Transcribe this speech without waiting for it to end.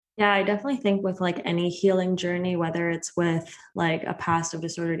Yeah, I definitely think with like any healing journey, whether it's with like a past of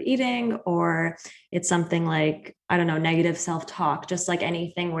disordered eating or it's something like, I don't know, negative self talk, just like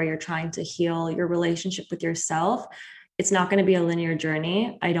anything where you're trying to heal your relationship with yourself, it's not going to be a linear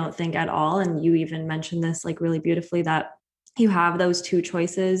journey, I don't think at all. And you even mentioned this like really beautifully that you have those two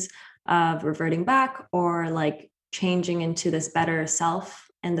choices of reverting back or like changing into this better self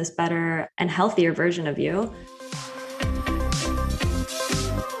and this better and healthier version of you.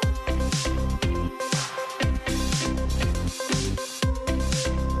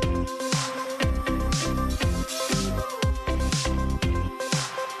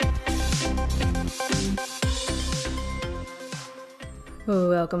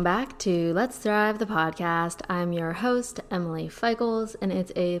 Welcome back to Let's Thrive, the podcast. I'm your host, Emily Feichels, and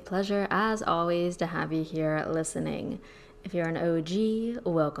it's a pleasure, as always, to have you here listening. If you're an OG,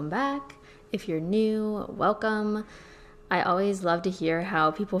 welcome back. If you're new, welcome. I always love to hear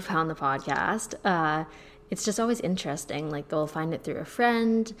how people found the podcast. It's just always interesting. Like, they'll find it through a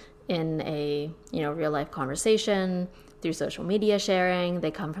friend, in a real life conversation, through social media sharing,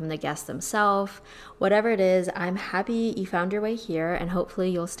 they come from the guests themselves. Whatever it is, I'm happy you found your way here, and hopefully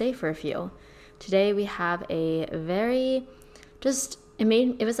you'll stay for a few. Today we have a very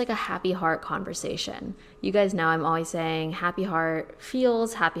it was like a happy heart conversation. You guys know I'm always saying happy heart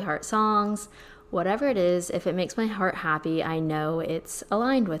feels, happy heart songs, whatever it is. If it makes my heart happy, I know it's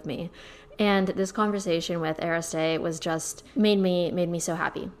aligned with me. And this conversation with Ariste was just made me so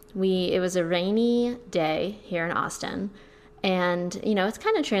happy. It was a rainy day here in Austin, and it's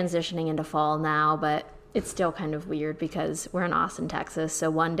kind of transitioning into fall now, but it's still kind of weird because we're in Austin, Texas.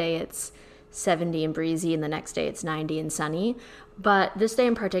 So one day it's 70 and breezy, and the next day it's 90 and sunny. But this day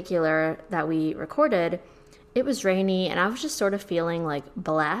in particular that we recorded, it was rainy, and I was just sort of feeling like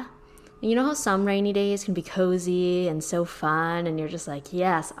blah. You know how some rainy days can be cozy and so fun, and you're just like,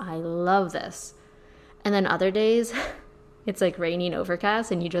 yes, I love this. And then other days, it's like rainy and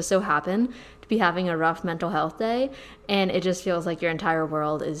overcast, and you just so happen to be having a rough mental health day, and it just feels like your entire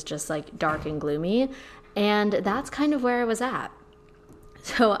world is just like dark and gloomy. And that's kind of where I was at.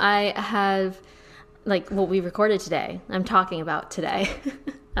 So I have, like, what we recorded today, I'm talking about today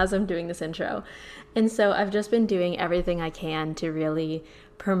as I'm doing this intro. And so I've just been doing everything I can to really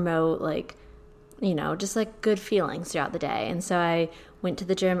promote just like good feelings throughout the day. And so I went to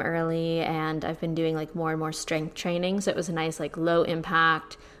the gym early, and I've been doing like more and more strength training. So it was a nice like low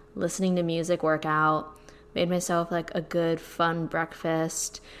impact, listening to music workout, made myself like a good fun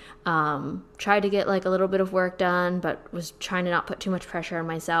breakfast, tried to get like a little bit of work done, but was trying to not put too much pressure on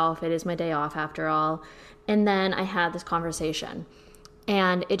myself. It is my day off after all. And then I had this conversation,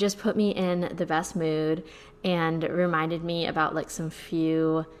 and it just put me in the best mood and reminded me about like some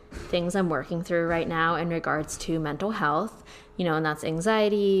few things I'm working through right now in regards to mental health, and that's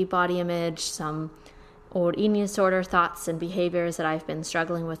anxiety, body image, some old eating disorder thoughts and behaviors that I've been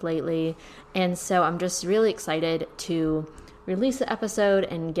struggling with lately. And so I'm just really excited to release the episode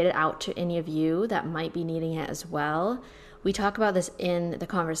and get it out to any of you that might be needing it as well. We talk about this in the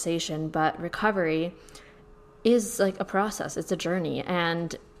conversation, but recovery is like a process. It's a journey.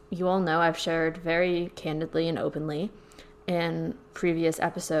 And you all know I've shared very candidly and openly in previous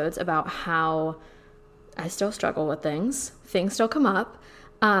episodes about how I still struggle with things. Things still come up.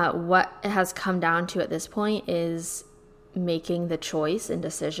 What it has come down to at this point is making the choice and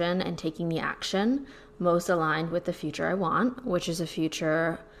decision and taking the action most aligned with the future I want, which is a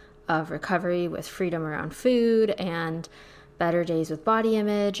future of recovery with freedom around food and better days with body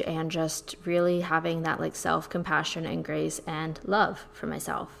image, and just really having that like self-compassion and grace and love for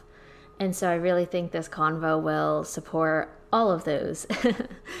myself. And so I really think this convo will support all of those,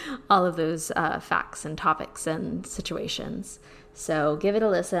 facts and topics and situations. So give it a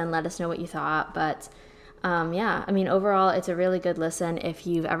listen. Let us know what you thought. But overall, it's a really good listen if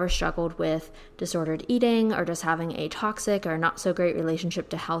you've ever struggled with disordered eating or just having a toxic or not so great relationship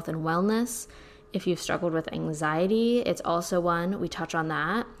to health and wellness. If you've struggled with anxiety, it's also one. We touch on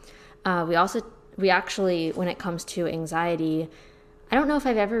that. We actually, when it comes to anxiety, I don't know if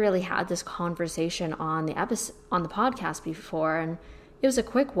I've ever really had this conversation on the podcast before, and it was a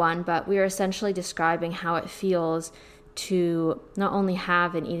quick one, but we were essentially describing how it feels to not only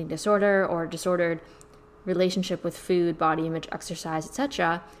have an eating disorder or disordered relationship with food, body image, exercise,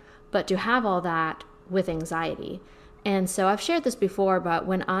 etc., but to have all that with anxiety. And so I've shared this before, but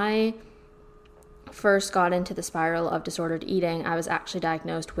when I first got into the spiral of disordered eating, I was actually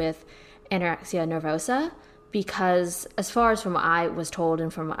diagnosed with anorexia nervosa, because as far as from what I was told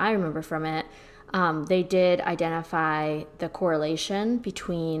and from what I remember from it, They did identify the correlation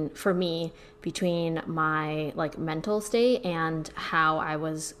for me, between my like mental state and how I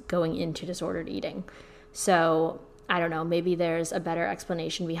was going into disordered eating. So I don't know, maybe there's a better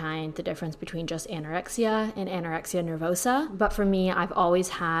explanation behind the difference between just anorexia and anorexia nervosa. But for me, I've always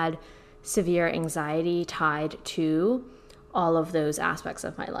had severe anxiety tied to all of those aspects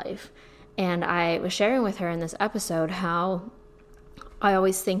of my life. And I was sharing with her in this episode how I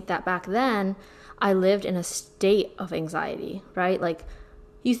always think that back then I lived in a state of anxiety, right? Like,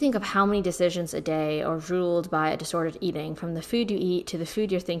 you think of how many decisions a day are ruled by a disordered eating, from the food you eat to the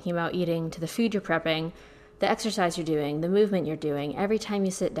food you're thinking about eating to the food you're prepping, the exercise you're doing, the movement you're doing, every time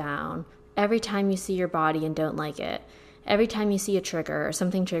you sit down, every time you see your body and don't like it, every time you see a trigger or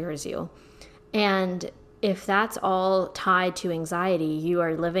something triggers you. And if that's all tied to anxiety, you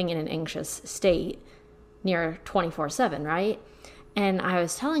are living in an anxious state near 24/7, right? And I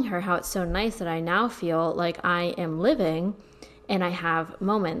was telling her how it's so nice that I now feel like I am living and I have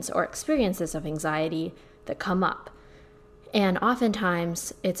moments or experiences of anxiety that come up. And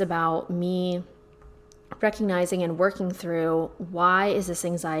oftentimes it's about me recognizing and working through, why is this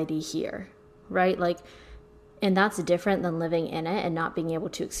anxiety here, right? Like, and that's different than living in it and not being able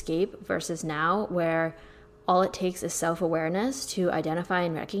to escape, versus now where all it takes is self-awareness to identify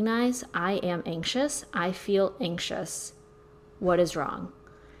and recognize, I am anxious, I feel anxious. What is wrong?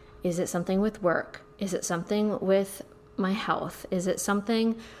 Is it something with work? Is it something with my health? Is it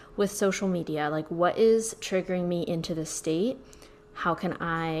something with social media? Like, what is triggering me into this state? How can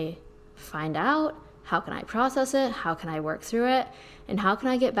I find out? How can I process it? How can I work through it? And how can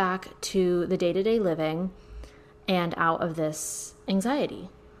I get back to the day-to-day living and out of this anxiety?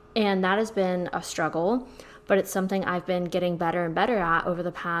 And that has been a struggle, but it's something I've been getting better and better at over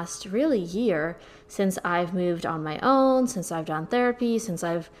the past really year, since I've moved on my own, since I've done therapy, since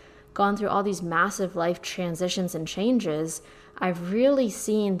I've gone through all these massive life transitions and changes. I've really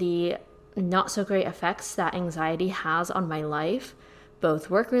seen the not so great effects that anxiety has on my life, both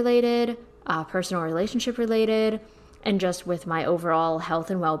work-related, personal relationship related, and just with my overall health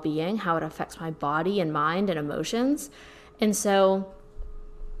and well-being, how it affects my body and mind and emotions. And so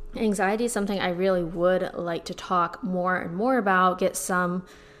anxiety is something I really would like to talk more and more about, get some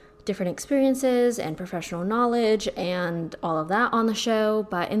different experiences and professional knowledge and all of that on the show.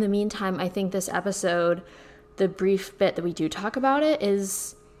 But in the meantime, I think this episode, the brief bit that we do talk about it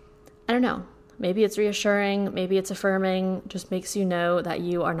is, I don't know, maybe it's reassuring, maybe it's affirming, just makes you know that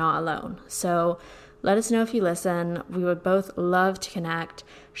you are not alone. So let us know if you listen. We would both love to connect.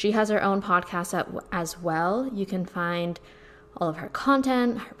 She has her own podcast as well. You can find all of her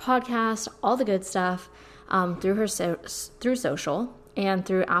content, her podcast, all the good stuff through social and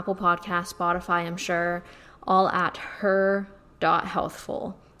through Apple Podcasts, Spotify, I'm sure, all at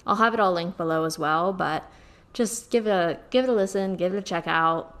her.healthful. I'll have it all linked below as well, but just give it a listen, give it a check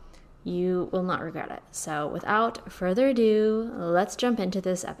out. You will not regret it. So without further ado, let's jump into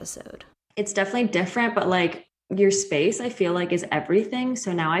this episode. It's definitely different, but like, your space, I feel like, is everything.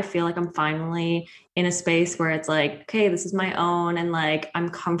 So now I feel like I'm finally in a space where it's like, okay, this is my own, and like, I'm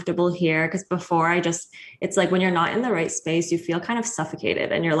comfortable here. Because before it's like, when you're not in the right space, you feel kind of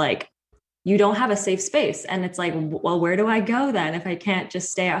suffocated and you're like, you don't have a safe space. And it's like, well, where do I go then if I can't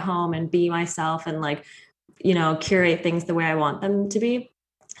just stay at home and be myself and like, curate things the way I want them to be?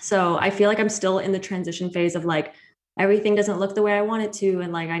 So I feel like I'm still in the transition phase of like, everything doesn't look the way I want it to.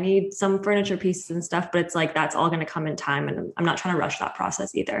 And like, I need some furniture pieces and stuff, but it's like, that's all going to come in time. And I'm not trying to rush that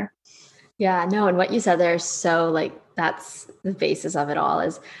process either. Yeah, no. And what you said there is so like, that's the basis of it all.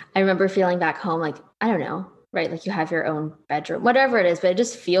 Is I remember feeling back home, like, I don't know, right? Like, you have your own bedroom, whatever it is, but it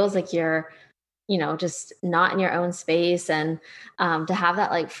just feels like you're, just not in your own space. And to have that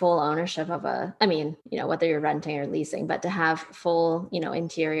like full ownership of whether you're renting or leasing, but to have full,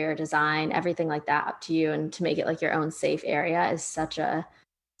 interior design, everything like that up to you, and to make it like your own safe area is such a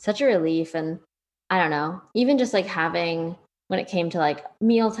relief. And I don't know, even just like having, when it came to like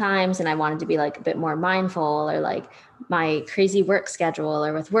meal times and I wanted to be like a bit more mindful, or like my crazy work schedule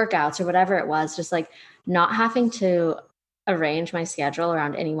or with workouts or whatever it was, just like not having to arrange my schedule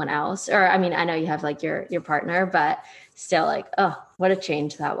around anyone else. Or, I mean, I know you have like your partner, but still like, oh, what a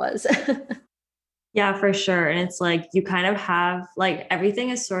change that was. Yeah, for sure. And it's like, you kind of have like, everything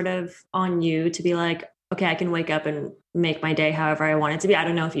is sort of on you to be like, okay, I can wake up and make my day however I want it to be. I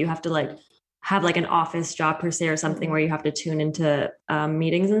don't know if you have to like have like an office job per se or something where you have to tune into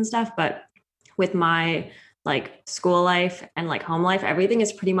meetings and stuff. But with my like school life and like home life, everything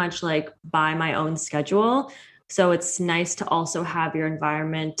is pretty much like by my own schedule. So it's nice to also have your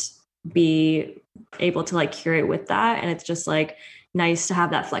environment be able to like curate with that. And it's just like, nice to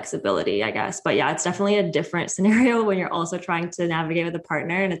have that flexibility, I guess. But yeah, it's definitely a different scenario when you're also trying to navigate with a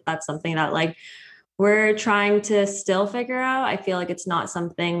partner. And that's something that like we're trying to still figure out. I feel like it's not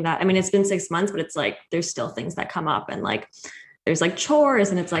something that, I mean, it's been 6 months, but it's like there's still things that come up and like there's like chores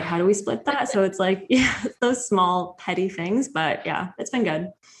and it's like, how do we split that? So it's like, yeah, those small petty things. But yeah, it's been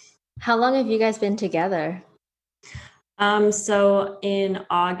good. How long have you guys been together? So in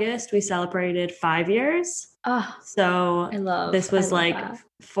August, we celebrated 5 years. Oh, So this I was love like that.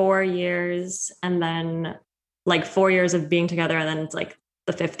 4 years and then like 4 years of being together. And then it's like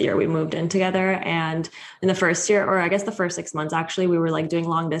the fifth year we moved in together. And in the first year, or I guess the first 6 months, actually, we were like doing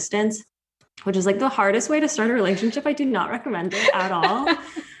long distance, which is like the hardest way to start a relationship. I do not recommend it at all.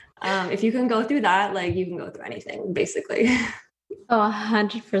 If you can go through that, like you can go through anything, basically. Oh,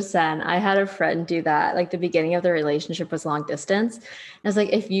 100%. I had a friend do that. Like the beginning of the relationship was long distance. And I was like,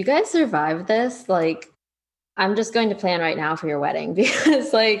 if you guys survive this, like I'm just going to plan right now for your wedding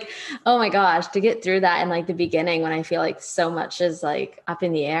because like, oh my gosh, to get through that in like the beginning when I feel like so much is like up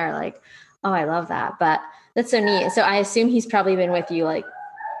in the air, like, oh, I love that. But that's so neat. So I assume he's probably been with you like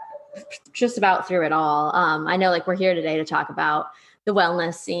just about through it all. I know like we're here today to talk about the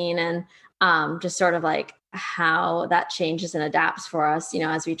wellness scene and just sort of like how that changes and adapts for us, you know,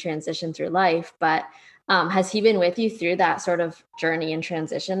 as we transition through life. But has he been with you through that sort of journey and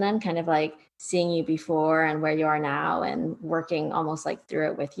transition then, kind of like seeing you before and where you are now and working almost like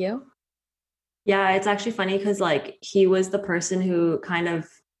through it with you? Yeah, it's actually funny because like he was the person who kind of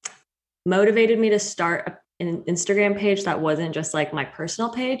motivated me to start an Instagram page that wasn't just like my personal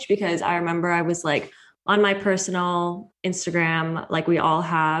page, because I remember I was like on my personal Instagram, like we all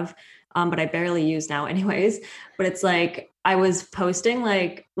have, but I barely use now, anyways. But it's like I was posting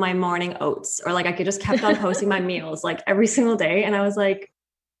like my morning oats, or like I could just kept on posting my meals like every single day. And I was like,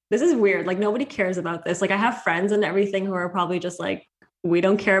 this is weird. Like nobody cares about this. Like I have friends and everything who are probably just like, we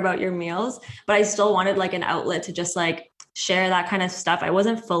don't care about your meals, but I still wanted like an outlet to just like share that kind of stuff. I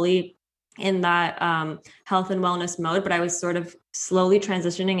wasn't fully in that health and wellness mode, but I was sort of slowly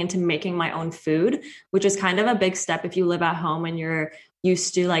transitioning into making my own food, which is kind of a big step if you live at home and you're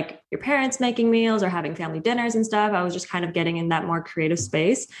used to like your parents making meals or having family dinners and stuff. I was just kind of getting in that more creative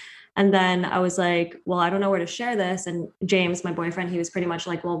space. And then I was like, well, I don't know where to share this. And James, my boyfriend, he was pretty much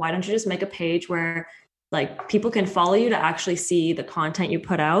like, well, why don't you just make a page where like people can follow you to actually see the content you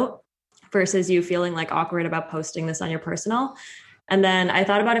put out versus you feeling like awkward about posting this on your personal. And then I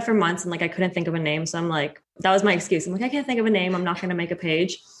thought about it for months and like I couldn't think of a name. So I'm like, that was my excuse. I'm like, I can't think of a name. I'm not going to make a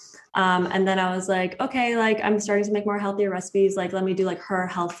page. And then I was like, okay, like I'm starting to make more healthier recipes. Like, let me do like her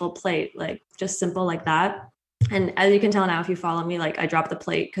healthful plate, like just simple like that. And as you can tell now, if you follow me, like I dropped the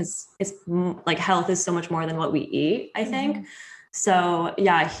plate because it's like health is so much more than what we eat, I think. Mm-hmm. So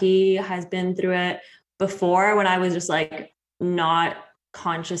yeah, he has been through it before when I was just like not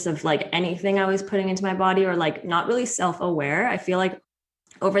conscious of like anything I was putting into my body or like not really self-aware. I feel like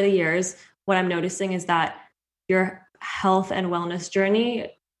over the years, what I'm noticing is that your health and wellness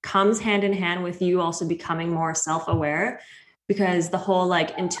journey comes hand in hand with you also becoming more self-aware, because the whole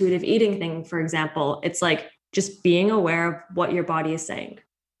like intuitive eating thing, for example, it's like just being aware of what your body is saying,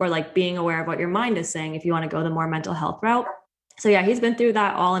 or like being aware of what your mind is saying if you want to go the more mental health route. So yeah, he's been through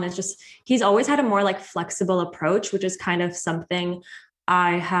that all. And it's just, he's always had a more like flexible approach, which is kind of something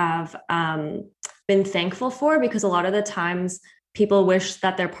I have been thankful for, because a lot of the times people wish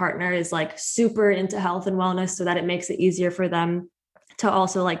that their partner is like super into health and wellness so that it makes it easier for them to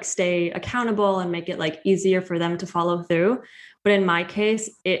also like stay accountable and make it like easier for them to follow through. But in my case,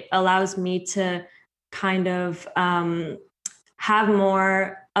 it allows me to kind of have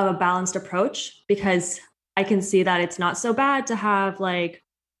more of a balanced approach, because I can see that it's not so bad to have like,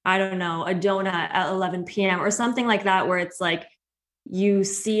 I don't know, a donut at 11 p.m. or something like that, where it's like you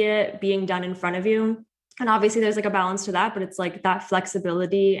see it being done in front of you. And obviously there's like a balance to that, but it's like that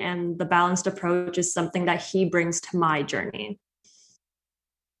flexibility and the balanced approach is something that he brings to my journey.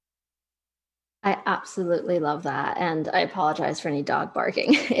 I absolutely love that. And I apologize for any dog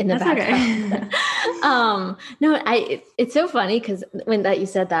barking in the That's background. okay. No, it's so funny because when that you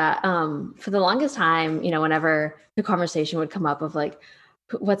said that, for the longest time, you know, whenever the conversation would come up of like,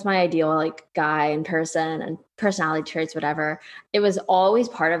 what's my ideal like guy in person and personality traits, whatever, it was always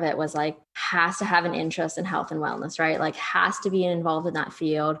part of it was like, has to have an interest in health and wellness, right? Like has to be involved in that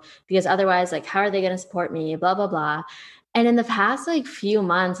field, because otherwise, like, how are they going to support me? Blah, blah, blah. And in the past like few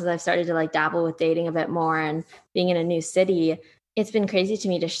months, as I've started to like dabble with dating a bit more and being in a new city, it's been crazy to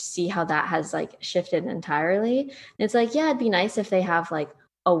me to see how that has like shifted entirely. And it's like, yeah, it'd be nice if they have like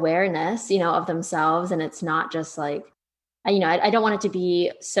awareness, you know, of themselves. And it's not just like, you know, I don't want it to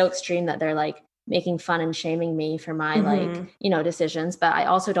be so extreme that they're like making fun and shaming me for my like, Mm-hmm. decisions. But I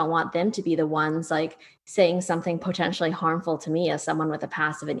also don't want them to be the ones like saying something potentially harmful to me as someone with a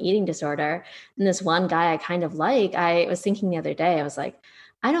past of an eating disorder. And this one guy I kind of like, I was thinking the other day, I was like,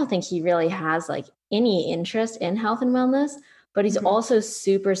 I don't think he really has like any interest in health and wellness, but he's Mm-hmm. also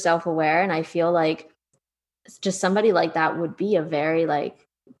super self-aware. And I feel like just somebody like that would be a very like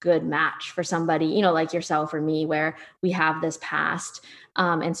good match for somebody, like yourself or me, where we have this past.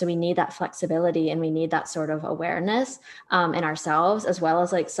 And so we need that flexibility and we need that sort of awareness in ourselves, as well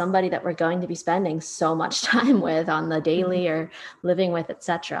as like somebody that we're going to be spending so much time with on the Mm-hmm. daily or living with,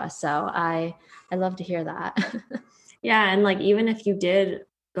 etc. So I love to hear that. Yeah. And like, even if you did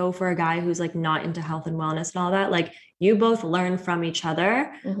go for a guy who's like not into health and wellness and all that, like you both learn from each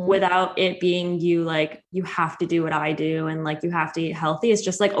other Hmm. without it being you like, you have to do what I do and like you have to eat healthy. It's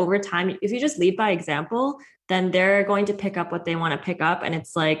just like over time, if you just lead by example, then they're going to pick up what they want to pick up. And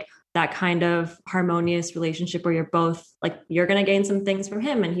it's like that kind of harmonious relationship where you're both like, you're going to gain some things from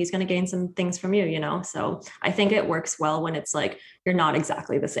him and he's going to gain some things from you, you know? So I think it works well when it's like, you're not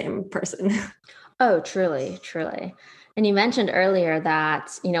exactly the same person. Oh, truly, truly. And you mentioned earlier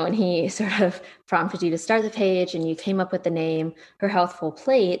that, when he sort of prompted you to start the page and you came up with the name Her Healthful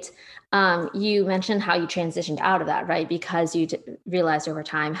Plate, you mentioned how you transitioned out of that, right? Because you realized over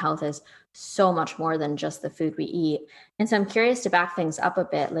time health is so much more than just the food we eat. And so I'm curious to back things up a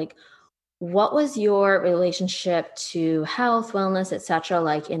bit. Like, what was your relationship to health, wellness, etc.,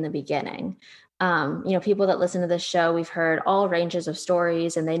 like in the beginning? People that listen to this show, we've heard all ranges of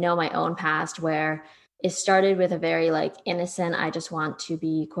stories, and they know my own past where it started with a very like innocent, I just want to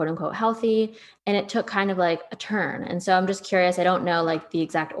be quote unquote healthy. And it took kind of like a turn. And so I'm just curious, I don't know like the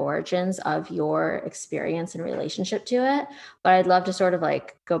exact origins of your experience and relationship to it, but I'd love to sort of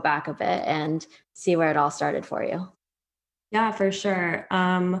like go back a bit and see where it all started for you. Yeah, for sure.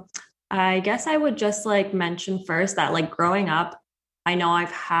 I guess I would just like mention first that like growing up, I know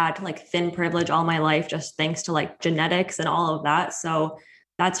I've had like thin privilege all my life just thanks to like genetics and all of that. So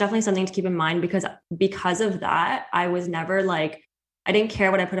that's definitely something to keep in mind because of that, I was never like I didn't care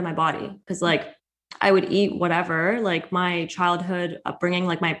what I put in my body because like I would eat whatever. Like my childhood upbringing,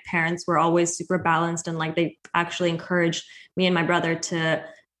 like my parents were always super balanced and like they actually encouraged me and my brother to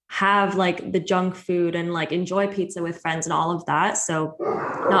have like the junk food and like enjoy pizza with friends and all of that. So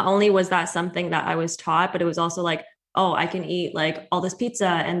not only was that something that I was taught, but it was also like, oh, I can eat like all this pizza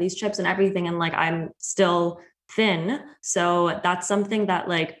and these chips and everything. And like I'm still thin. So that's something that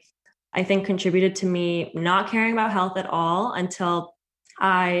like I think contributed to me not caring about health at all until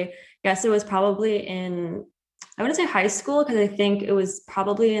I guess it was probably in, I wouldn't say high school, because I think it was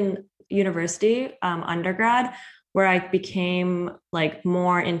probably in university, undergrad, where I became like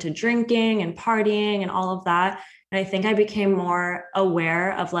more into drinking and partying and all of that. And I think I became more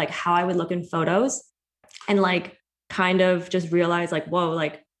aware of like how I would look in photos and like kind of just realize like, whoa,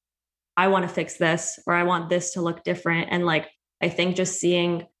 like I want to fix this or I want this to look different. And like, I think just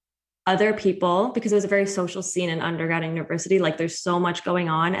seeing other people, because it was a very social scene in undergrad and university, like there's so much going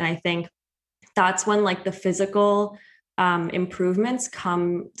on. And I think that's when like the physical improvements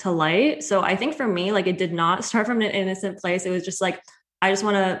come to light. So I think for me, like it did not start from an innocent place. It was just like, I just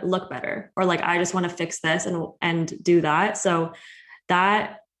want to look better, or like, I just want to fix this and do that. So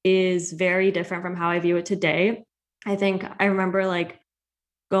that is very different from how I view it today. I think I remember like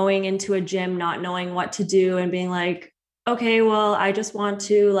going into a gym, not knowing what to do and being like, okay, well, I just want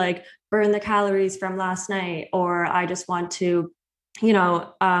to like burn the calories from last night, or I just want to, you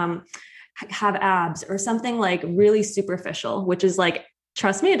know, have abs or something like really superficial, which is like,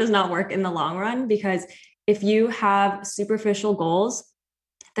 trust me, it does not work in the long run, because if you have superficial goals,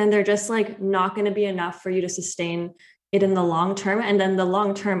 then they're just like not going to be enough for you to sustain it in the long term. And then the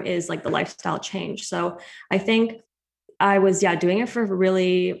long term is like the lifestyle change. So I think I was, yeah, doing it for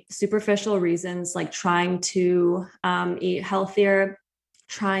really superficial reasons, like trying to eat healthier,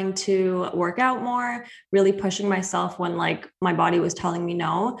 trying to work out more, really pushing myself when like my body was telling me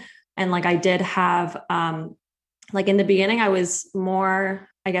no. And like I did have, like in the beginning, I was more,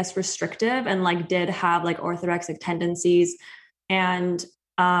 I guess, restrictive and like did have like orthorexic tendencies. And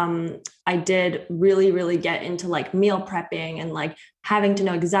I did really, really get into like meal prepping and like having to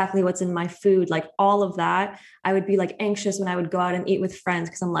know exactly what's in my food, like all of that. I would be like anxious when I would go out and eat with friends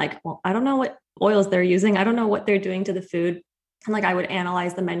because I'm like, well, I don't know what oils they're using. I don't know what they're doing to the food. And like I would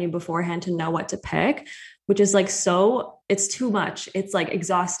analyze the menu beforehand to know what to pick, which is like so, it's too much. It's like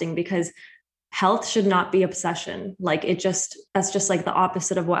exhausting because health should not be obsession. Like it just, that's just like the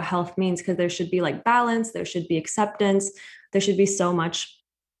opposite of what health means, because there should be like balance, there should be acceptance, there should be so much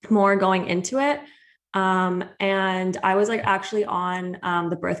more going into it. And I was like actually on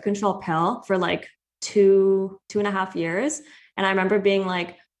the birth control pill for like 2.5 years. And I remember being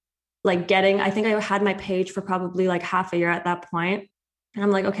like getting, I think I had my page for probably like half a year at that point. And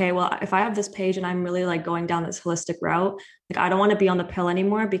I'm like, okay, well, if I have this page and I'm really like going down this holistic route, like I don't want to be on the pill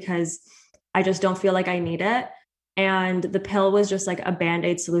anymore because I just don't feel like I need it. And the pill was just like a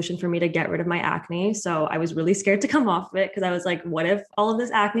band-aid solution for me to get rid of my acne. So I was really scared to come off of it because I was like, what if all of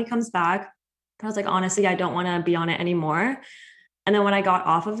this acne comes back? I was like, honestly, I don't want to be on it anymore. And then when I got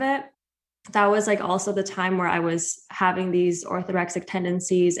off of it, that was like also the time where I was having these orthorexic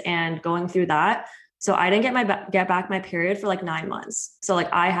tendencies and going through that. So I didn't get back my period for like 9 months. So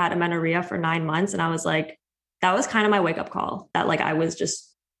like I had amenorrhea for 9 months, and I was like, that was kind of my wake up call that like I was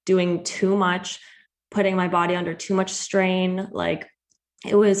just doing too much, putting my body under too much strain. Like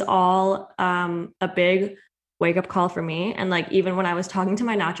it was all a big wake up call for me. And like even when I was talking to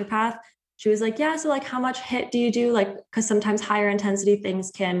my naturopath, she was like, yeah, so like how much HIIT do you do? Like, because sometimes higher intensity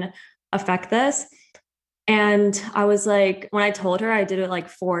things can affect this. And I was like, when I told her I did it like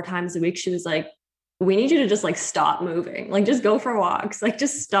 4 times a week, she was like, we need you to just like stop moving, like just go for walks, like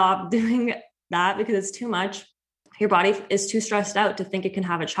just stop doing that because it's too much. Your body is too stressed out to think it can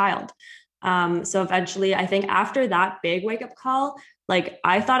have a child. So eventually, I think after that big wake up call, like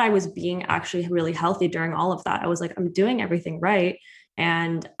I thought I was being actually really healthy during all of that. I was like, I'm doing everything right.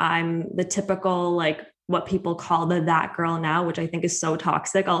 And I'm the typical, like what people call the that girl now, which I think is so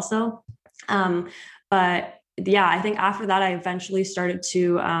toxic also. Um, but yeah, I think after that, I eventually started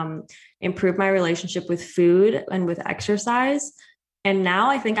to improve my relationship with food and with exercise. And now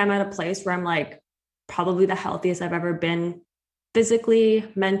I think I'm at a place where I'm like probably the healthiest I've ever been physically,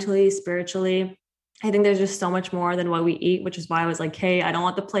 mentally, spiritually. I think there's just so much more than what we eat, which is why I was like, hey, I don't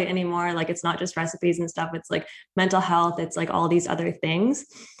want the plate anymore. Like, it's not just recipes and stuff. It's like mental health. It's like all these other things.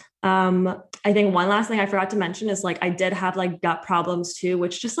 I think one last thing I forgot to mention is like I did have like gut problems too,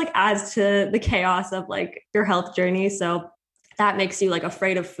 which just like adds to the chaos of like your health journey. So that makes you like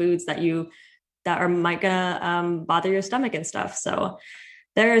afraid of foods that are might gonna bother your stomach and stuff. So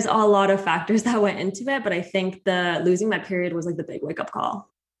there's a lot of factors that went into it, but I think the losing my period was like the big wake up call.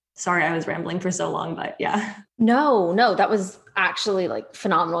 Sorry, I was rambling for so long, but yeah. No, that was actually like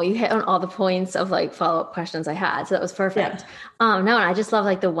phenomenal. You hit on all the points of like follow-up questions I had. So that was Yeah. perfect. No, and I just love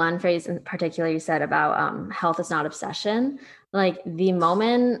like the one phrase in particular you said about health is not obsession. Like the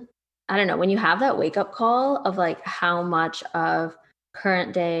moment, I don't know, when you have that wake-up call of like how much of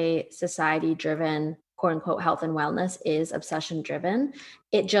current day society driven quote unquote health and wellness is obsession driven,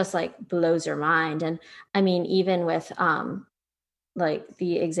 it just like blows your mind. And I mean, even with like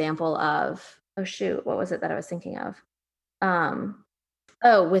the example of, oh shoot, what was it that I was thinking of? Um,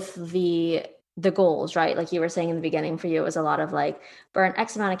 oh, with the goals, right? Like you were saying in the beginning, for you, it was a lot of like burn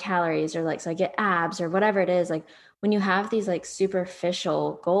X amount of calories, or like so I get abs or whatever it is. Like when you have these like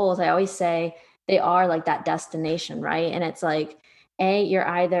superficial goals, I always say they are like that destination, right? And it's like, you're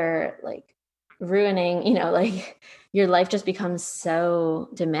either like ruining, like your life just becomes so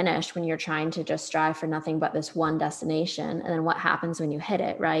diminished when you're trying to just strive for nothing but this one destination. And then what happens when you hit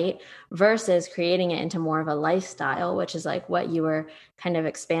it, right? Versus creating it into more of a lifestyle, which is like what you were kind of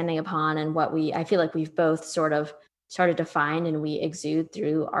expanding upon, and what I feel like we've both sort of started to find and we exude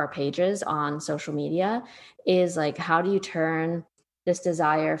through our pages on social media, is like, how do you turn this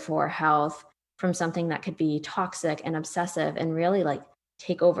desire for health from something that could be toxic and obsessive and really like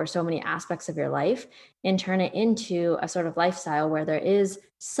take over so many aspects of your life, and turn it into a sort of lifestyle where there is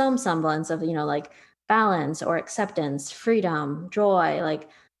some semblance of, like balance or acceptance, freedom, joy, like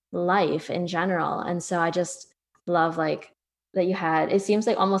life in general. And so I just love like that you had, it seems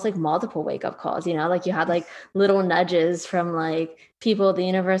like almost like multiple wake up calls, like you had like little nudges from like people, the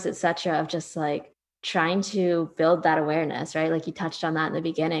universe, etc., of just like trying to build that awareness, right? Like you touched on that in the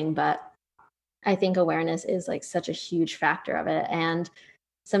beginning, but I think awareness is like such a huge factor of it. And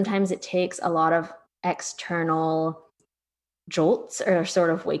sometimes it takes a lot of external jolts or sort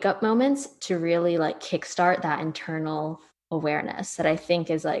of wake up moments to really like kickstart that internal awareness that I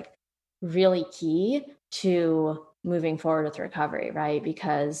think is like really key to moving forward with recovery, right?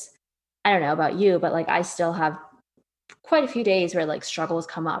 Because I don't know about you, but like I still have quite a few days where like struggles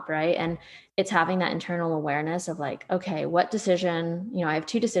come up, right? And it's having that internal awareness of like, okay, what decision, I have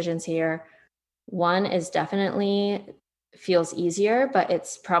two decisions here. One is definitely feels easier, but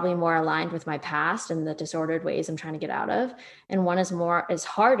it's probably more aligned with my past and the disordered ways I'm trying to get out of. And one is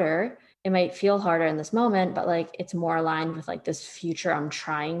harder. It might feel harder in this moment, but like it's more aligned with like this future I'm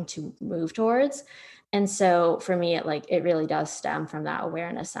trying to move towards. And so for me, it really does stem from that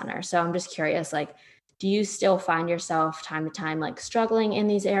awareness center. So I'm just curious, like, do you still find yourself time to time like struggling in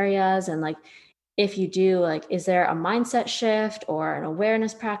these areas? And like, if you do, like, is there a mindset shift or an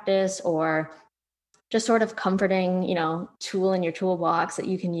awareness practice or just sort of comforting, tool in your toolbox that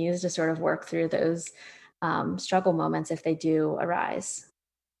you can use to sort of work through those struggle moments if they do arise?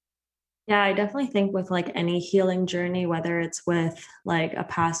 Yeah, I definitely think with like any healing journey, whether it's with like a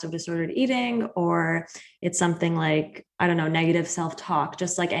past of disordered eating or it's something like, I don't know, negative self talk,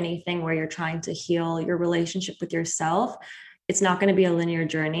 just like anything where you're trying to heal your relationship with yourself, it's not going to be a linear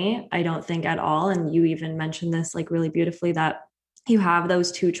journey, I don't think at all. And you even mentioned this like really beautifully that you have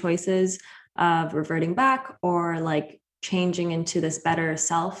those two choices of reverting back or like changing into this better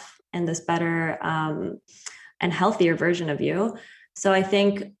self and this better and healthier version of you. So I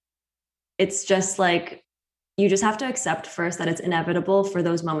think it's just like you just have to accept first that it's inevitable for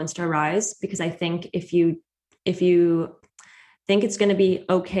those moments to arise, because I think if you think it's going to be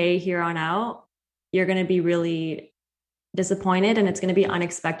okay here on out, you're going to be really disappointed, and it's going to be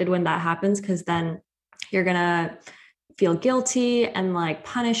unexpected when that happens, because then you're going to feel guilty and like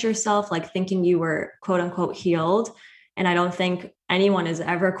punish yourself, like thinking you were quote unquote healed. And I don't think anyone is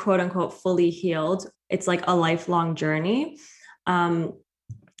ever quote unquote fully healed. It's like a lifelong journey. um,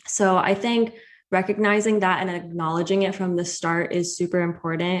 so I think recognizing that and acknowledging it from the start is super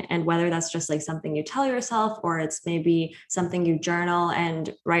important. And whether that's just like something you tell yourself or it's maybe something you journal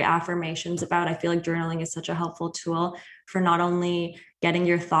and write affirmations about, I feel like journaling is such a helpful tool for not only getting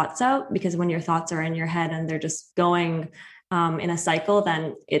your thoughts out, because when your thoughts are in your head and they're just going in a cycle,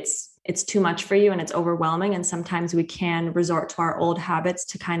 then it's too much for you and it's overwhelming. And sometimes we can resort to our old habits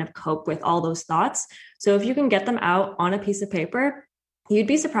to kind of cope with all those thoughts. So if you can get them out on a piece of paper, you'd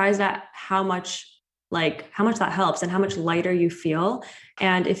be surprised at how much that helps and how much lighter you feel.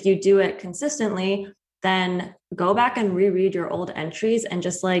 And if you do it consistently, then go back and reread your old entries and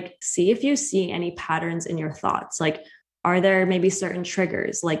just like see if you see any patterns in your thoughts. Like, are there maybe certain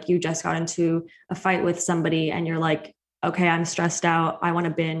triggers? Like you just got into a fight with somebody and you're like, okay, I'm stressed out, I want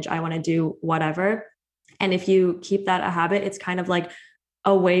to binge, I want to do whatever. And if you keep that a habit, it's kind of like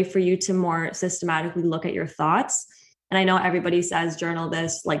a way for you to more systematically look at your thoughts. And I know everybody says journal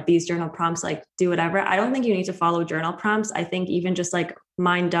this, like these journal prompts, like do whatever. I don't think you need to follow journal prompts. I think even just like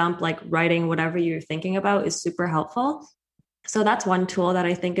mind dump, like writing whatever you're thinking about is super helpful. So that's one tool that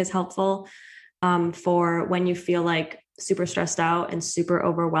I think is helpful for when you feel like super stressed out and super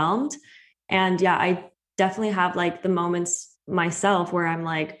overwhelmed. And yeah, I definitely have like the moments myself where I'm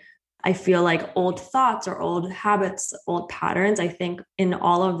like, I feel like old thoughts or old habits, old patterns. I think in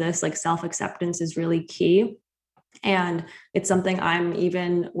all of this, like self acceptance is really key. And it's something I'm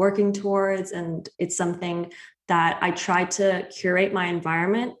even working towards. And it's something that I try to curate my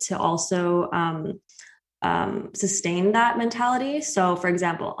environment to also sustain that mentality. So, for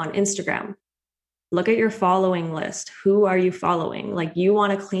example, on Instagram, look at your following list. Who are you following? Like, you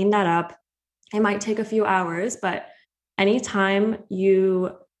want to clean that up. It might take a few hours, but anytime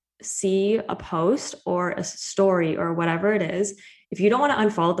you see a post or a story or whatever it is, if you don't want to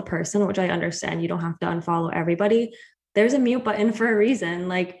unfollow the person, which I understand, you don't have to unfollow everybody, there's a mute button for a reason.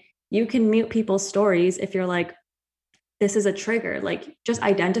 Like, you can mute people's stories if you're like, this is a trigger. Like, just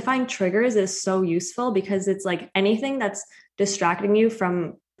identifying triggers is so useful, because it's like anything that's distracting you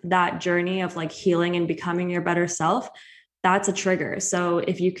from that journey of like healing and becoming your better self, that's a trigger. So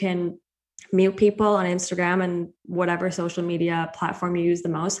if you can mute people on Instagram and whatever social media platform you use the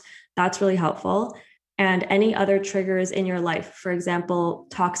most, that's really helpful. And any other triggers in your life, for example,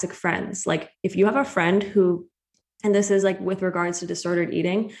 toxic friends. Like, if you have a friend who, and this is like with regards to disordered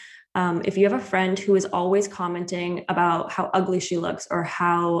eating, if you have a friend who is always commenting about how ugly she looks or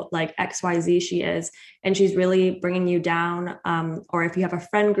how like XYZ she is, and she's really bringing you down, or if you have a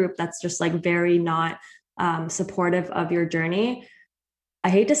friend group that's just like very not supportive of your journey, I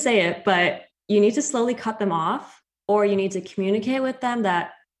hate to say it, but you need to slowly cut them off, or you need to communicate with them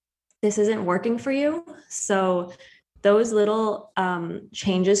that this isn't working for you. So those little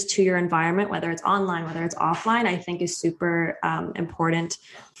changes to your environment, whether it's online, whether it's offline, I think is super important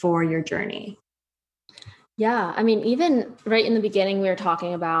for your journey. Yeah. I mean, even right in the beginning, we were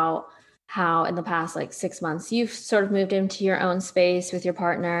talking about how in the past like 6 months, you've sort of moved into your own space with your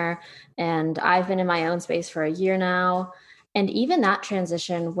partner. And I've been in my own space for a year now. And even that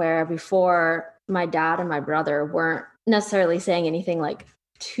transition where before my dad and my brother weren't necessarily saying anything like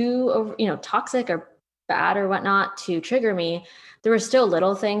too, toxic or bad or whatnot to trigger me, there were still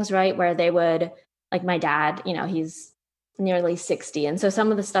little things, right? Where they would, like my dad, he's nearly 60. And so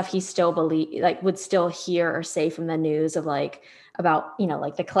some of the stuff he still would still hear or say from the news of like about,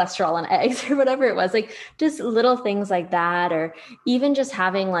 like the cholesterol in eggs or whatever it was, like just little things like that. Or even just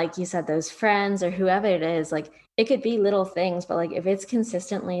having, like you said, those friends or whoever it is, like it could be little things, but like if it's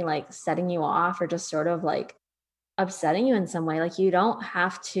consistently like setting you off or just sort of like upsetting you in some way, like you don't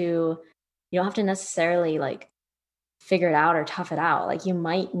have to necessarily like figure it out or tough it out. Like you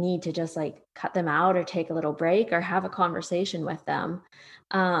might need to just like cut them out or take a little break or have a conversation with them.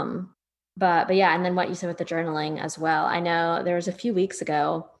 Um, but yeah, and then what you said with the journaling as well. I know there was a few weeks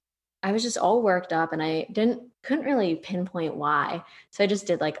ago, I was just all worked up and I couldn't really pinpoint why. So I just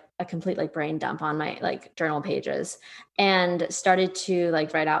did like a complete like brain dump on my like journal pages and started to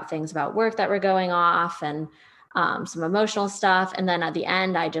like write out things about work that were going off and some emotional stuff. And then at the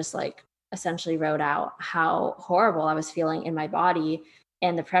end, I just like essentially wrote out how horrible I was feeling in my body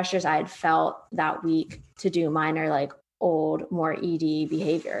and the pressures I had felt that week to do minor, like old, more ED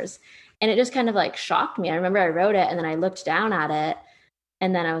behaviors. And it just kind of like shocked me. I remember I wrote it and then I looked down at it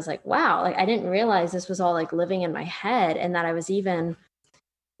and then I was like, wow, like I didn't realize this was all like living in my head and that I was even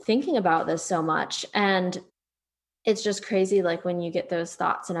thinking about this so much. And it's just crazy, like when you get those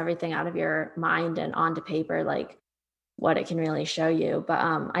thoughts and everything out of your mind and onto paper, like what it can really show you. But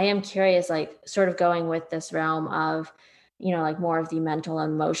I am curious, like sort of going with this realm of, like more of the mental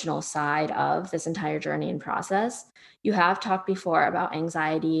and emotional side of this entire journey and process. You have talked before about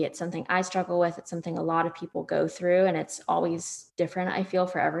anxiety. It's something I struggle with. It's something a lot of people go through, and it's always different, I feel,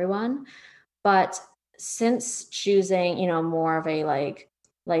 for everyone. But since choosing, more of a like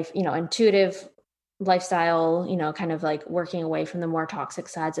life, intuitive lifestyle, kind of like working away from the more toxic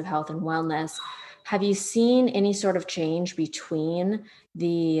sides of health and wellness, have you seen any sort of change between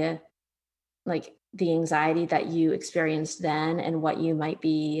the the anxiety that you experienced then and what you might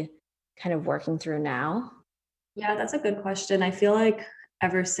be kind of working through now? Yeah, that's a good question. I feel like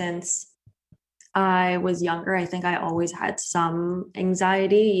ever since I was younger, I think I always had some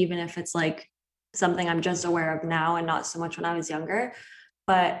anxiety, even if it's like something I'm just aware of now and not so much when I was younger.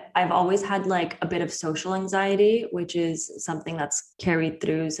 But I've always had like a bit of social anxiety, which is something that's carried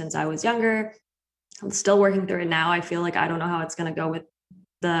through since I was younger. I'm still working through it now. I feel like I don't know how it's going to go with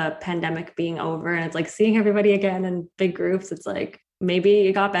the pandemic being over and it's like seeing everybody again in big groups. It's like maybe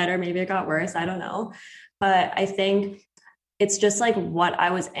it got better, maybe it got worse. I don't know. But I think it's just like what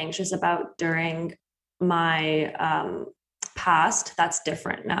I was anxious about during my past that's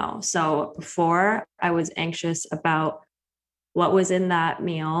different now. So before I was anxious about what was in that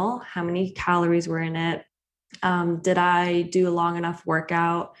meal, how many calories were in it, did I do a long enough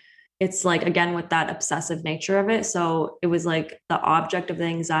workout? It's like, again, with that obsessive nature of it. So it was like the object of the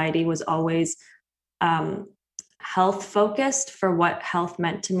anxiety was always um, health focused for what health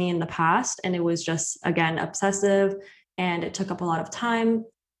meant to me in the past. And it was just, again, obsessive and it took up a lot of time.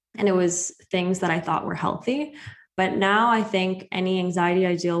 And it was things that I thought were healthy. But now I think any anxiety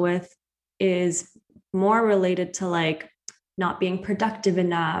I deal with is more related to like not being productive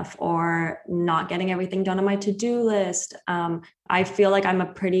enough or not getting everything done on my to-do list. I feel like I'm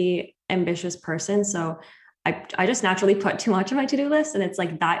a pretty ambitious person. So I just naturally put too much on my to-do list. And it's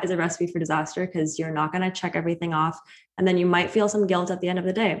like that is a recipe for disaster because you're not going to check everything off. And then you might feel some guilt at the end of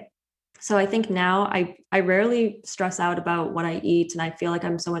the day. So I think now I rarely stress out about what I eat. And I feel like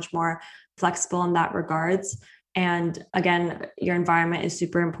I'm so much more flexible in that regards. And again, your environment is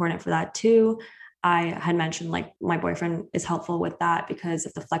super important for that too. I had mentioned like my boyfriend is helpful with that because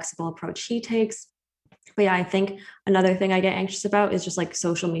of the flexible approach he takes. But yeah, I think another thing I get anxious about is just like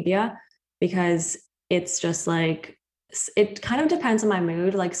social media because it's just like it kind of depends on my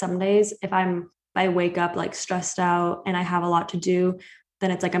mood. Like some days if I wake up like stressed out and I have a lot to do,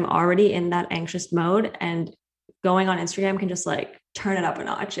 then it's like I'm already in that anxious mode and going on Instagram can just like turn it up a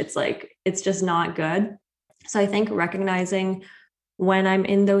notch. It's like it's just not good. So I think recognizing when I'm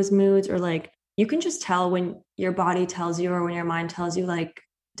in those moods or like you can just tell when your body tells you or when your mind tells you like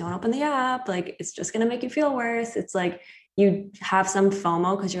don't open the app, like it's just going to make you feel worse. It's like you have some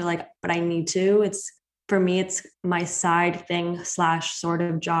FOMO because you're like, but I need to. It's for me, it's my side thing slash sort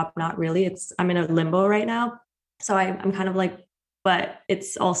of job. Not really. I'm in a limbo right now. So I'm kind of like, but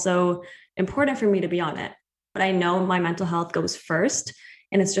it's also important for me to be on it. But I know my mental health goes first.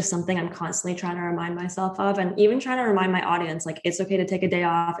 And it's just something I'm constantly trying to remind myself of and even trying to remind my audience, like, it's okay to take a day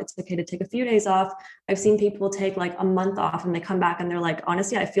off. It's okay to take a few days off. I've seen people take like a month off and they come back and they're like,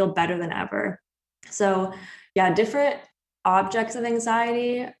 honestly, I feel better than ever. So yeah, different objects of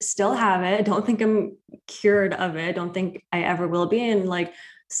anxiety still have it. Don't think I'm cured of it. Don't think I ever will be. And like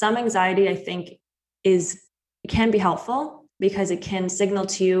some anxiety, I think can be helpful because it can signal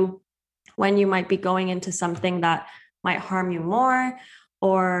to you when you might be going into something that might harm you more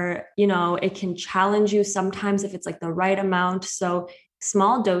or, it can challenge you sometimes if it's like the right amount. So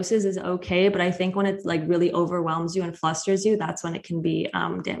small doses is okay, but I think when it like really overwhelms you and flusters you, that's when it can be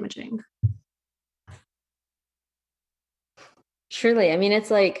damaging. Truly. I mean,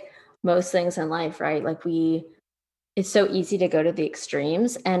 it's like most things in life, right? Like it's so easy to go to the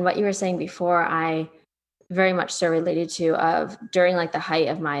extremes. And what you were saying before, I very much so related to of during like the height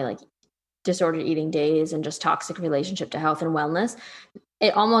of my like disordered eating days and just toxic relationship to health and wellness,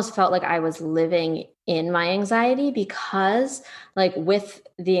 it almost felt like I was living in my anxiety because like with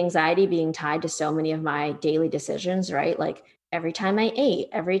the anxiety being tied to so many of my daily decisions, right? Like every time I ate,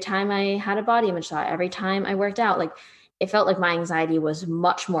 every time I had a body image thought, every time I worked out, like it felt like my anxiety was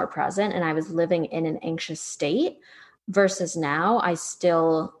much more present and I was living in an anxious state versus now I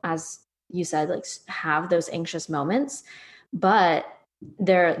still, as you said, like have those anxious moments, but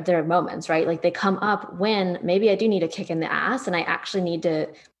they're moments, right? Like they come up when maybe I do need a kick in the ass and I actually need to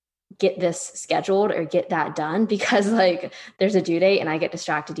get this scheduled or get that done because like there's a due date and I get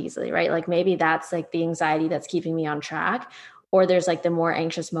distracted easily, right? Like maybe that's like the anxiety that's keeping me on track. Or there's like the more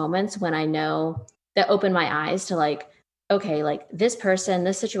anxious moments when I know that open my eyes to like, okay, like this person,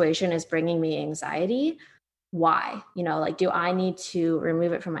 this situation is bringing me anxiety. Why? Like, do I need to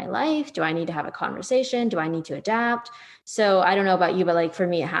remove it from my life? Do I need to have a conversation? Do I need to adapt? So I don't know about you, but like for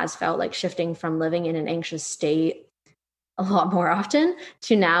me, it has felt like shifting from living in an anxious state a lot more often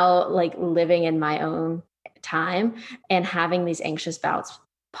to now like living in my own time and having these anxious bouts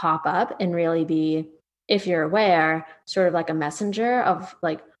pop up and really be, if you're aware, sort of like a messenger of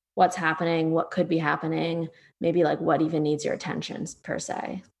like what's happening, what could be happening, maybe like what even needs your attention per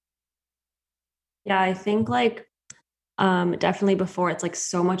se. Yeah, I think like definitely before it's like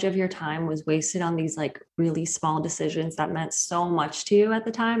so much of your time was wasted on these like really small decisions that meant so much to you at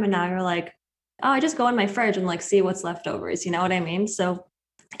the time. And now you're like, oh, I just go in my fridge and like see what's leftovers. You know what I mean? So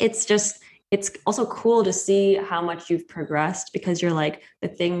it's just, it's also cool to see how much you've progressed because you're like, the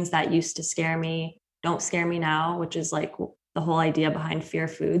things that used to scare me don't scare me now, which is like the whole idea behind fear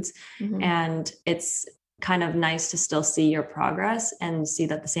foods. Mm-hmm. And it's kind of nice to still see your progress and see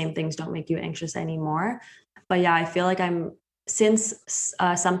that the same things don't make you anxious anymore. But yeah, I feel like since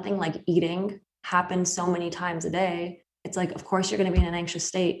something like eating happens so many times a day, it's like, of course, you're going to be in an anxious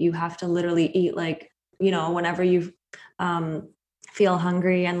state. You have to literally eat like, whenever you feel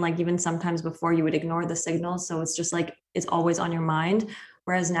hungry, and like even sometimes before you would ignore the signals. So it's just like, it's always on your mind.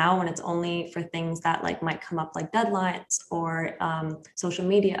 Whereas now, when it's only for things that like might come up, like deadlines or social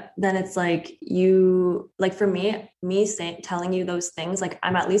media, then it's like like for me telling you those things, like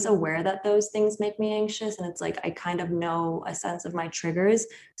I'm at least aware that those things make me anxious, and it's like I kind of know a sense of my triggers,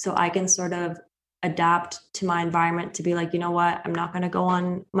 so I can sort of adapt to my environment to be like, you know what, I'm not going to go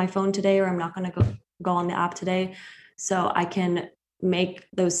on my phone today, or I'm not going to go on the app today, so I can make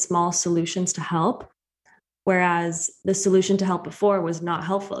those small solutions to help. Whereas the solution to help before was not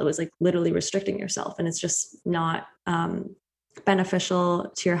helpful. It was like literally restricting yourself, and it's just not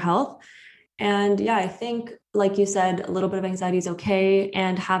beneficial to your health. And yeah, I think, like you said, a little bit of anxiety is okay.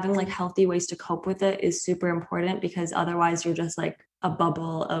 And having like healthy ways to cope with it is super important, because otherwise you're just like a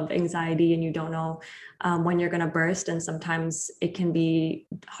bubble of anxiety and you don't know when you're going to burst. And sometimes it can be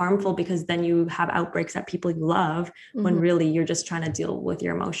harmful because then you have outbreaks at people you love, when really you're just trying to deal with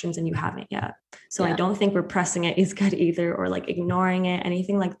your emotions and you haven't yet. So I don't think repressing it is good either, or like ignoring it,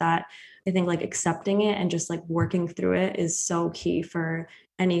 anything like that. I think like accepting it and just like working through it is so key for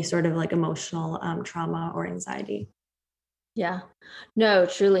any sort of like emotional trauma or anxiety. Yeah, no,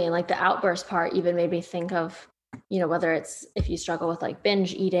 truly. And like the outburst part even made me think of, whether it's if you struggle with like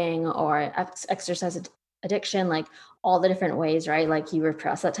binge eating or exercise addiction, like all the different ways, right? Like you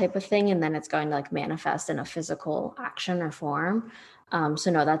repress that type of thing and then it's going to like manifest in a physical action or form.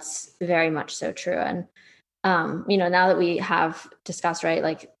 So no, that's very much so true. And, now that we have discussed, right,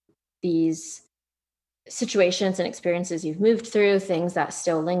 like these situations and experiences you've moved through, things that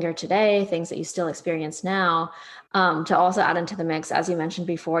still linger today, things that you still experience now, to also add into the mix, as you mentioned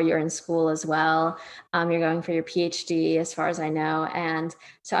before, you're in school as well. You're going for your PhD, as far as I know. And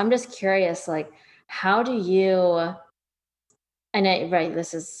so I'm just curious, like, how do you, right,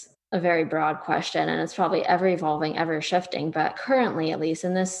 this is a very broad question and it's probably ever evolving, ever shifting, but currently, at least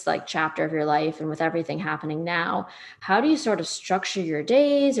in this like chapter of your life and with everything happening now, how do you sort of structure your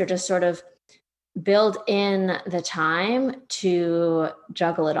days or just sort of build in the time to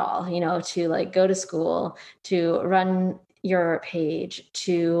juggle it all, to like go to school, to run your page,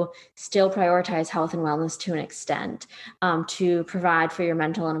 to still prioritize health and wellness to an extent, to provide for your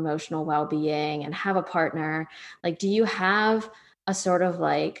mental and emotional well-being and have a partner? Like, do you have a sort of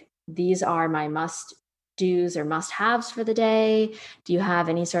like, these are my must do's or must haves for the day? Do you have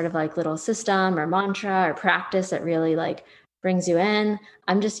any sort of like little system or mantra or practice that really like brings you in?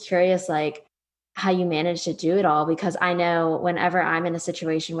 I'm just curious, like, how you manage to do it all, because I know whenever I'm in a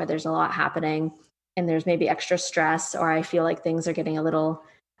situation where there's a lot happening and there's maybe extra stress, or I feel like things are getting a little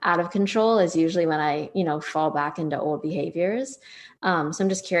out of control, is usually when I, fall back into old behaviors. So I'm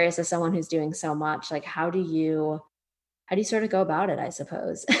just curious, as someone who's doing so much, like, how do you sort of go about it, I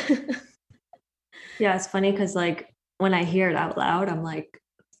suppose? Yeah, it's funny because like when I hear it out loud, I'm like,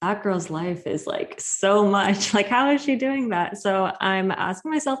 that girl's life is like so much. Like, how is she doing that? So I'm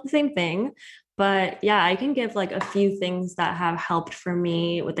asking myself the same thing. But yeah, I can give like a few things that have helped for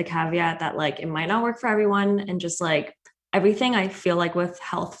me with the caveat that like it might not work for everyone. And just like everything I feel like with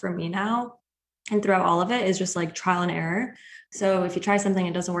health for me now and throughout all of it is just like trial and error. So if you try something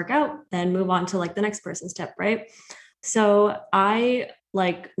and it doesn't work out, then move on to like the next person's tip, right? So I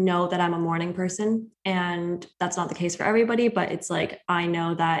like know that I'm a morning person and that's not the case for everybody, but it's like I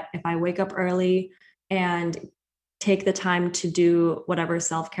know that if I wake up early and take the time to do whatever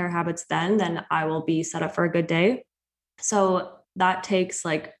self-care habits then I will be set up for a good day. So that takes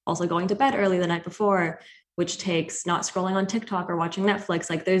like also going to bed early the night before, which takes not scrolling on TikTok or watching Netflix.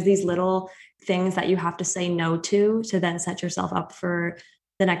 Like there's these little things that you have to say no to then set yourself up for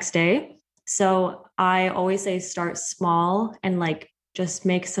the next day. So I always say start small and like just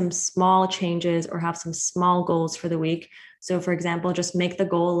make some small changes or have some small goals for the week. So for example, just make the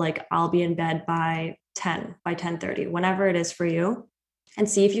goal like I'll be in bed by 10, by 10:30, whenever it is for you, and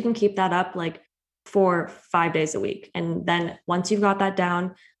see if you can keep that up like for 5 days a week. And then once you've got that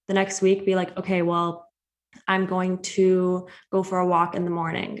down, the next week be like, okay, well, I'm going to go for a walk in the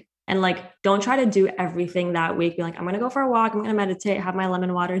morning. And like, don't try to do everything that week. Be like, I'm going to go for a walk. I'm going to meditate, have my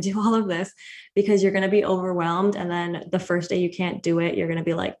lemon water, do all of this, because you're going to be overwhelmed. And then the first day you can't do it, you're going to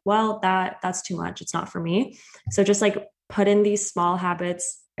be like, well, that's too much. It's not for me. So just like put in these small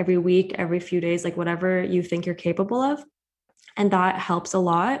habits every week, every few days, like whatever you think you're capable of. And that helps a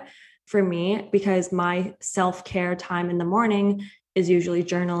lot for me because my self-care time in the morning is usually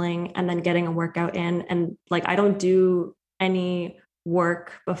journaling and then getting a workout in. And like, I don't do any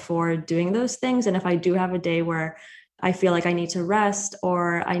work before doing those things. And if I do have a day where I feel like I need to rest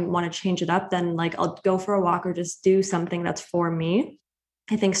or I want to change it up, then like I'll go for a walk or just do something that's for me.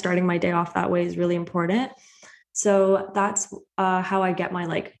 I think starting my day off that way is really important. So that's how I get my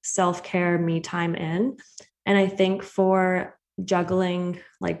like self-care me time in. And I think for juggling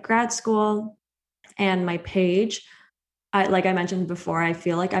like grad school and my page, like I mentioned before, I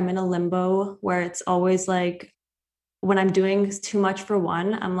feel like I'm in a limbo where it's always like when I'm doing too much for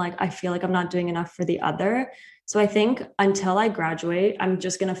one, I'm like, I feel like I'm not doing enough for the other. So I think until I graduate, I'm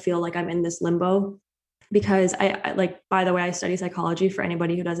just going to feel like I'm in this limbo because I like, by the way, I study psychology for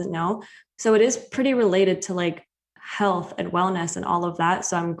anybody who doesn't know. So it is pretty related to like health and wellness and all of that.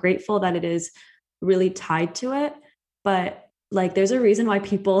 So I'm grateful that it is really tied to it. But like, there's a reason why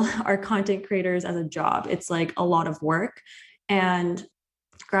people are content creators as a job. It's like a lot of work. And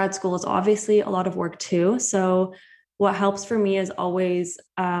grad school is obviously a lot of work too. So what helps for me is always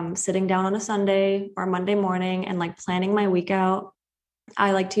sitting down on a Sunday or Monday morning and like planning my week out.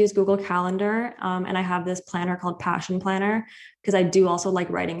 I like to use Google Calendar, and I have this planner called Passion Planner because I do also like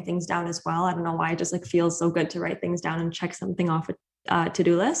writing things down as well. I don't know why it just like feels so good to write things down and check something off a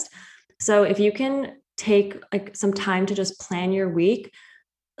to-do list. So if you can take like some time to just plan your week,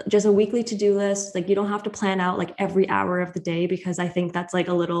 just a weekly to-do list, like you don't have to plan out like every hour of the day because I think that's like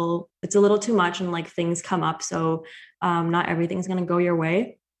it's a little too much and like things come up. So not everything's going to go your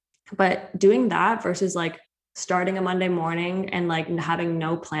way, but doing that versus like starting a Monday morning and like having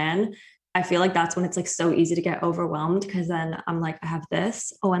no plan, I feel like that's when it's like so easy to get overwhelmed because then I'm like, I have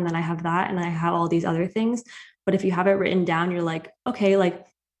this, oh, and then I have that, and then I have all these other things. But if you have it written down, you're like, okay, like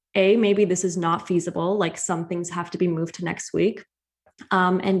maybe this is not feasible. Like some things have to be moved to next week.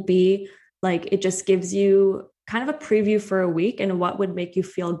 And B, like it just gives you kind of a preview for a week and what would make you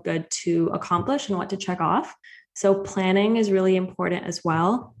feel good to accomplish and what to check off. So planning is really important as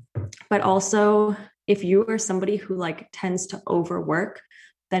well. But also, if you are somebody who like tends to overwork,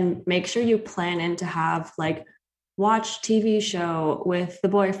 then make sure you plan in to have like watch TV show with the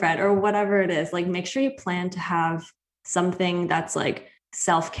boyfriend or whatever it is. Like make sure you plan to have something that's like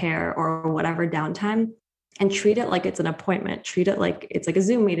self-care or whatever downtime and treat it like it's an appointment. Treat it like it's like a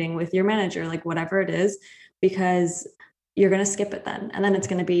Zoom meeting with your manager, like whatever it is, because you're going to skip it then. And then it's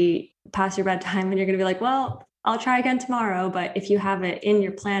going to be past your bedtime and you're going to be like, well, I'll try again tomorrow. But if you have it in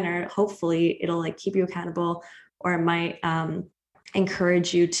your planner, hopefully it'll like keep you accountable or it might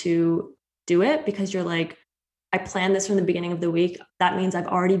encourage you to do it because you're like, I planned this from the beginning of the week, that means I've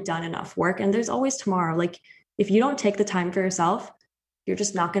already done enough work. And there's always tomorrow. Like if you don't take the time for yourself, you're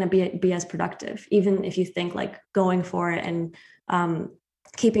just not going to be as productive. Even if you think like going for it and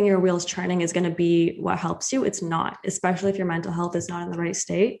keeping your wheels churning is going to be what helps you, it's not, especially if your mental health is not in the right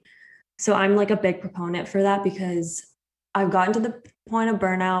state. So I'm like a big proponent for that because I've gotten to the point of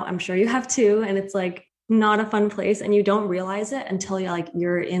burnout. I'm sure you have too. And it's like not a fun place. And you don't realize it until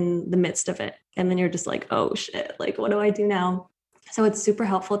you're in the midst of it. And then you're just like, oh shit, like, what do I do now? So it's super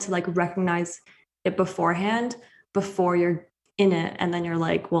helpful to like recognize it beforehand before you're in it. And then you're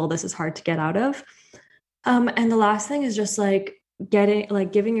like, well, this is hard to get out of. And the last thing is just like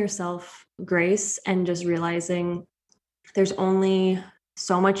giving yourself grace and just realizing there's only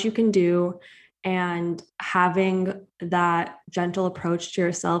so much you can do, and having that gentle approach to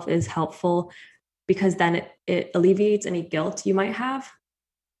yourself is helpful because then it alleviates any guilt you might have.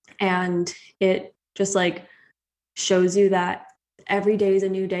 And it just like shows you that every day is a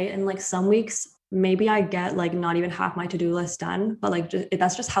new day. And like some weeks, maybe I get like not even half my to-do list done, but like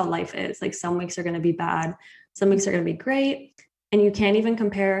that's just how life is. Like some weeks are going to be bad. Some weeks are going to be great. And you can't even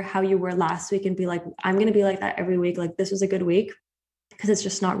compare how you were last week and be like, I'm going to be like that every week. Like this was a good week, because it's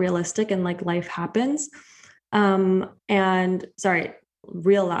just not realistic and like life happens. And sorry,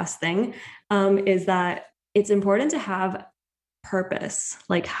 real last thing is that it's important to have purpose.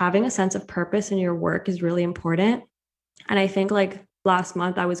 Like having a sense of purpose in your work is really important. And I think like last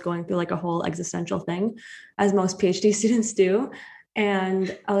month I was going through like a whole existential thing, as most PhD students do.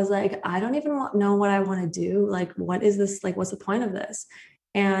 And I was like, I don't even know what I want to do. Like, what is this? Like, what's the point of this?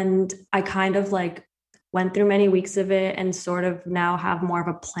 And I kind of like went through many weeks of it and sort of now have more of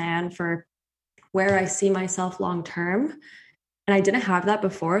a plan for where I see myself long term. And I didn't have that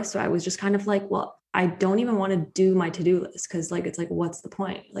before. So I was just kind of like, well, I don't even want to do my to-do list because like, it's like, what's the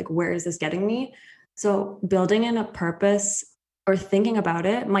point? Like, where is this getting me? So building in a purpose or thinking about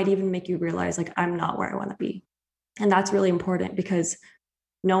it might even make you realize like, I'm not where I want to be. And that's really important because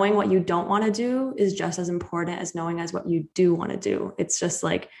knowing what you don't want to do is just as important as knowing as what you do want to do. It's just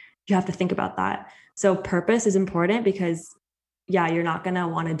like, you have to think about that. So purpose is important because yeah, you're not going to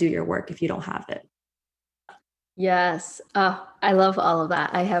want to do your work if you don't have it. Yes. Oh, I love all of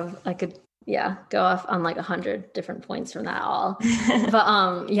that. I could, yeah, go off on like 100 different points from that all.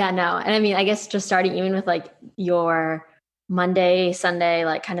 But yeah, no. And I mean, I guess just starting even with like your Monday, Sunday,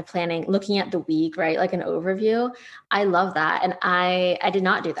 like kind of planning, looking at the week, right? Like an overview. I love that. And I did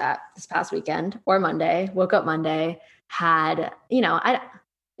not do that this past weekend or Monday. Woke up Monday, had,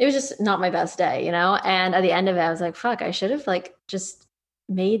 it was just not my best day, And at the end of it, I was like, fuck, I should have like just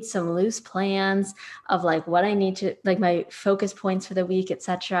made some loose plans of like what I need to, like my focus points for the week,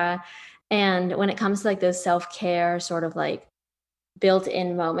 etc. And when it comes to like those self-care sort of like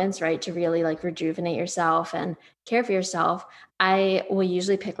built-in moments, right, to really like rejuvenate yourself and care for yourself, I will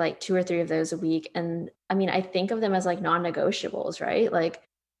usually pick like 2 or 3 of those a week. And I mean, I think of them as like non-negotiables, right? Like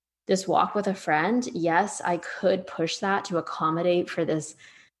this walk with a friend, yes, I could push that to accommodate for this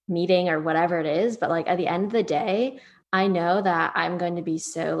meeting or whatever it is, but like at the end of the day, I know that I'm going to be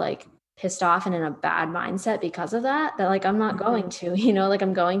so like pissed off and in a bad mindset because of that like I'm not going to, like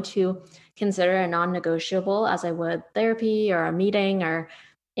I'm going to consider a non-negotiable as I would therapy or a meeting or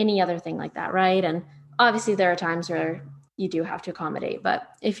any other thing like that, right? And obviously there are times where you do have to accommodate, but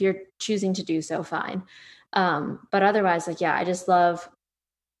if you're choosing to do so, fine. But otherwise, like, yeah, I just love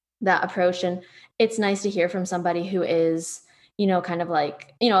that approach. And it's nice to hear from somebody who is, kind of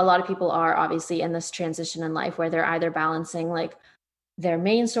like, a lot of people are obviously in this transition in life where they're either balancing like their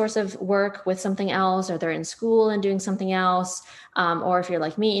main source of work with something else, or they're in school and doing something else. Or if you're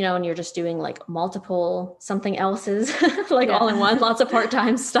like me, and you're just doing like multiple something else's, like all in one, lots of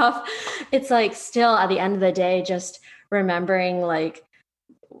part-time stuff. It's like still at the end of the day, just remembering like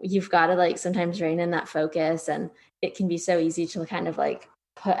you've got to like sometimes rein in that focus, and it can be so easy to kind of like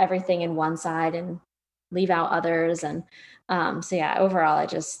put everything in one side and leave out others. And so yeah, overall, I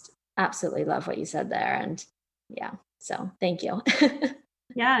just absolutely love what you said there. And yeah, so thank you.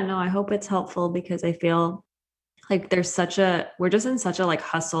 Yeah, no, I hope it's helpful because I feel like we're just in such a like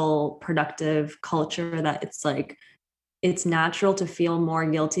hustle productive culture that it's like, it's natural to feel more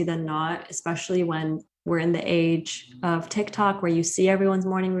guilty than not, especially when we're in the age of TikTok where you see everyone's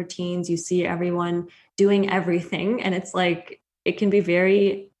morning routines, you see everyone doing everything. And it's like, it can be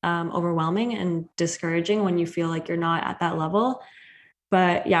very overwhelming and discouraging when you feel like you're not at that level.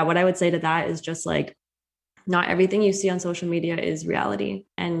 But yeah, what I would say to that is just like, not everything you see on social media is reality.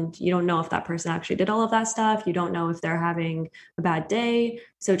 And you don't know if that person actually did all of that stuff. You don't know if they're having a bad day.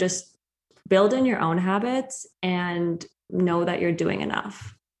 So just build in your own habits and know that you're doing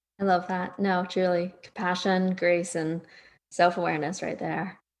enough. I love that. No, truly compassion, grace, and self-awareness right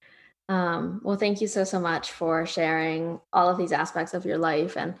there. Well, thank you so much for sharing all of these aspects of your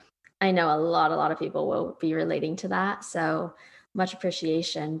life. And I know a lot of people will be relating to that. So much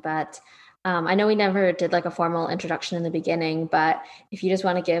appreciation. But I know we never did like a formal introduction in the beginning, but if you just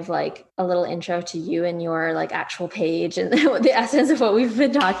want to give like a little intro to you and your like actual page and the essence of what we've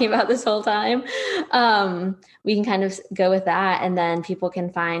been talking about this whole time, we can kind of go with that. And then people can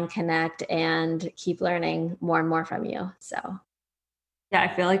find, connect, and keep learning more and more from you. So. Yeah, I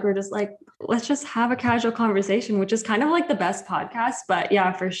feel like we're just like, let's just have a casual conversation, which is kind of like the best podcast. But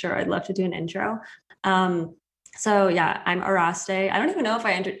yeah, for sure. I'd love to do an intro. So yeah, I'm Araste. I don't even know if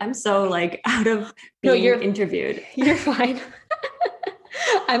I'm so like out of being interviewed. You're fine.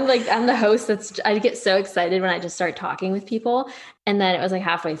 I'm the host I get so excited when I just start talking with people. And then it was like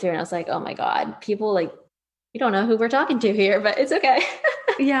halfway through and I was like, oh my God, people like, we don't know who we're talking to here, but it's okay.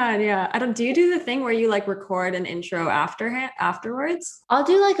 Yeah. Do you do the thing where you like record an intro afterwards? I'll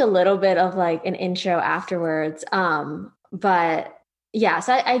do like a little bit of like an intro afterwards. But yeah,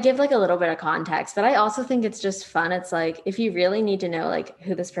 so I give like a little bit of context, but I also think it's just fun. It's like, if you really need to know like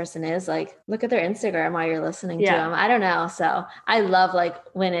who this person is, like look at their Instagram while you're listening to them. I don't know. So I love like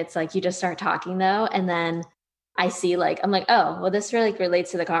when it's like, you just start talking though. And then I see like, I'm like, oh, well, this really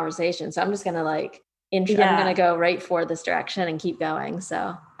relates to the conversation. So I'm just going to like, I'm going to go right for this direction and keep going.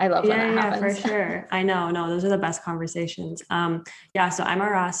 So I love when that happens. For sure. I know. No, those are the best conversations. So I'm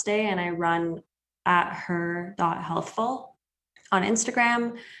Araste and I run at her.healthful on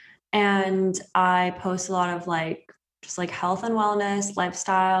Instagram. And I post a lot of like, just like health and wellness,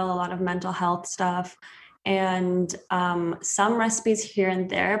 lifestyle, a lot of mental health stuff, and some recipes here and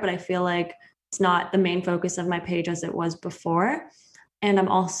there, but I feel like it's not the main focus of my page as it was before. And I'm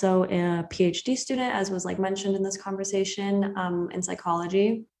also a PhD student, as was like mentioned in this conversation, in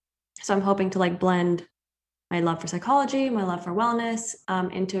psychology. So I'm hoping to like blend my love for psychology, my love for wellness,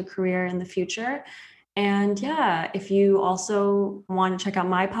 into a career in the future. And yeah, if you also want to check out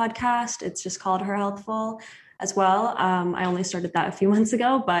my podcast, it's just called Her Healthful as well. I only started that a few months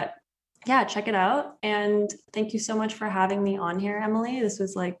ago, but yeah, check it out. And thank you so much for having me on here, Emily. This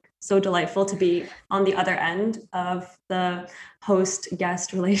was like so delightful to be on the other end of the host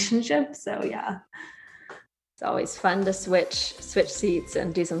guest relationship. So yeah. It's always fun to switch seats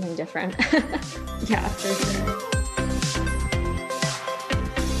and do something different. Yeah, for sure.